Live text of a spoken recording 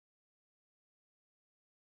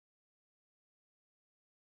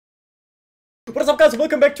What is up, guys?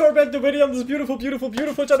 Welcome back to our brand new video on this beautiful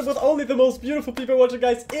channel with only the most beautiful people watching,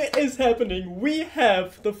 guys. It is happening. We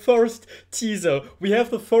have the first teaser. We have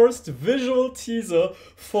the first visual teaser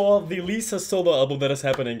for the Lalisa solo album that is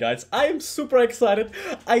happening, guys. I am super excited.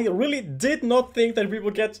 I really did not think that we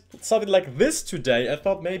would get something like this today. I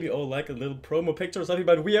thought maybe, oh, like a little promo picture or something,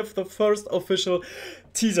 but we have the first official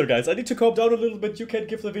teaser, guys. I need to calm down a little bit. You can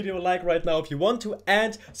give the video a like right now if you want to,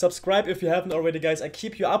 and subscribe if you haven't already, guys. I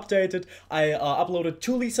keep you updated. I uploaded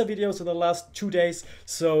 2 Lalisa videos in the last 2 days,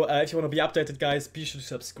 so if you want to be updated, guys, be sure to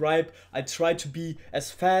subscribe. I try to be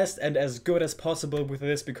as fast and as good as possible with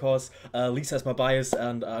this because Lisa is my bias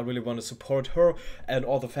and I really want to support her and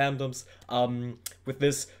all the fandoms with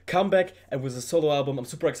this comeback and with the solo album. I'm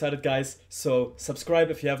super excited, guys, so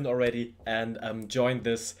subscribe if you haven't already and join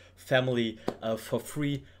this family for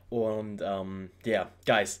free. And yeah,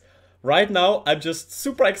 guys, right now I'm just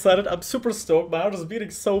super excited. I'm super stoked. My heart is beating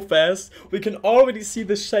so fast. We can already see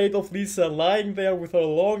the shade of Lisa lying there with her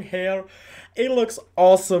long hair. It looks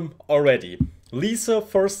awesome already. Lisa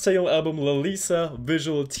first single album, Lalisa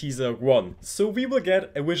visual teaser 1. So we will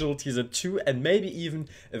get a visual teaser 2 and maybe even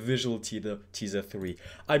a visual teaser 3.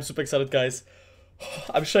 I'm super excited, guys.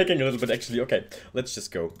 I'm shaking a little bit, actually. Okay, let's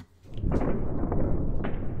just go.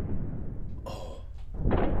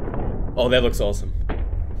 Oh, that looks awesome.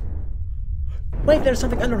 Wait, there's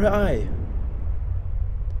something under her eye.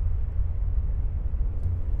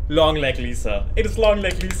 Long leg Lisa. It is long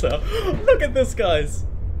leg Lisa. Look at this, guys.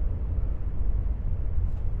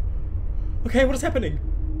 Okay, what is happening?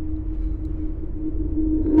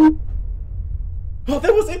 Oh,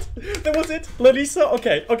 that was it. That was it. Lalisa.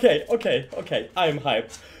 Okay. I am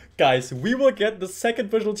hyped. Guys, we will get the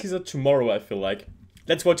second visual teaser tomorrow, I feel like.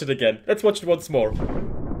 Let's watch it again. Let's watch it once more.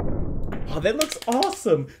 Oh, that looks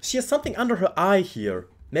awesome. She has something under her eye here.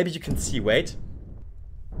 Maybe you can see, wait.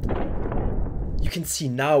 You can see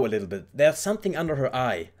now a little bit. There's something under her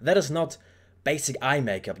eye. That is not basic eye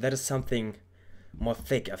makeup. That is something more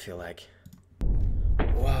thick, I feel like.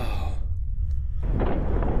 Wow.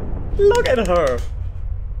 Look at her.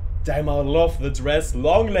 Damn, I love the dress.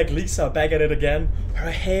 Long leg Lisa, back at it again.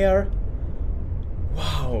 Her hair.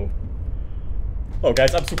 Wow. Oh,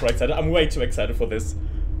 guys, I'm super excited. I'm way too excited for this.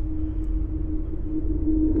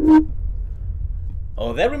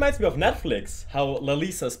 Oh, that reminds me of Netflix, how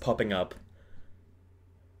Lalisa is popping up.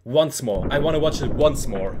 Once more. I want to watch it once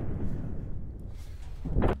more.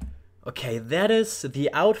 Okay, that is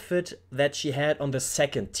the outfit that she had on the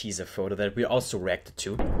second teaser photo that we also reacted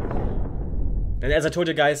to. And as I told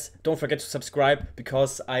you, guys, don't forget to subscribe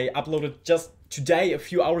because I uploaded just today, a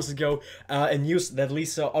few hours ago, a news that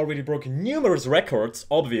Lisa already broke numerous records,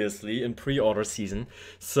 obviously, in pre-order season.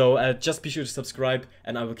 So just be sure to subscribe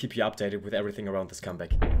and I will keep you updated with everything around this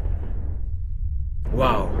comeback.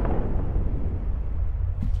 Wow.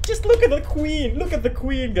 Just look at the queen. Look at the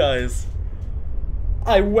queen, guys.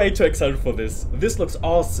 I'm way too excited for this. This looks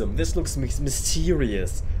awesome. This looks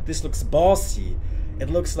mysterious. This looks bossy. It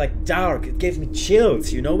looks like dark. It gave me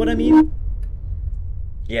chills, you know what I mean?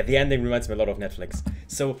 Yeah, the ending reminds me a lot of Netflix.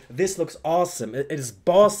 So this looks awesome. It is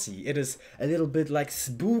bossy. It is a little bit like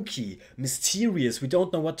spooky, mysterious. We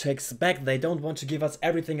don't know what to expect. They don't want to give us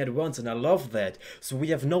everything at once, and I love that. So we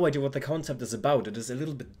have no idea what the concept is about. It is a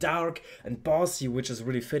little bit dark and bossy, which is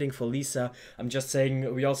really fitting for Lisa. I'm just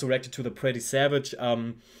saying, we also reacted to the Pretty Savage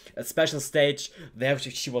a special stage. There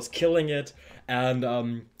she was killing it,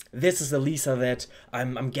 and this is the Lisa that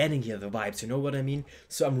I'm getting here, the vibes, you know what I mean?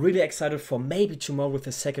 So I'm really excited for maybe tomorrow with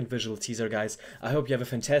the second visual teaser, guys. I hope you have a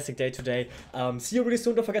fantastic day today. See you really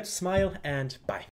soon. Don't forget to smile, and bye.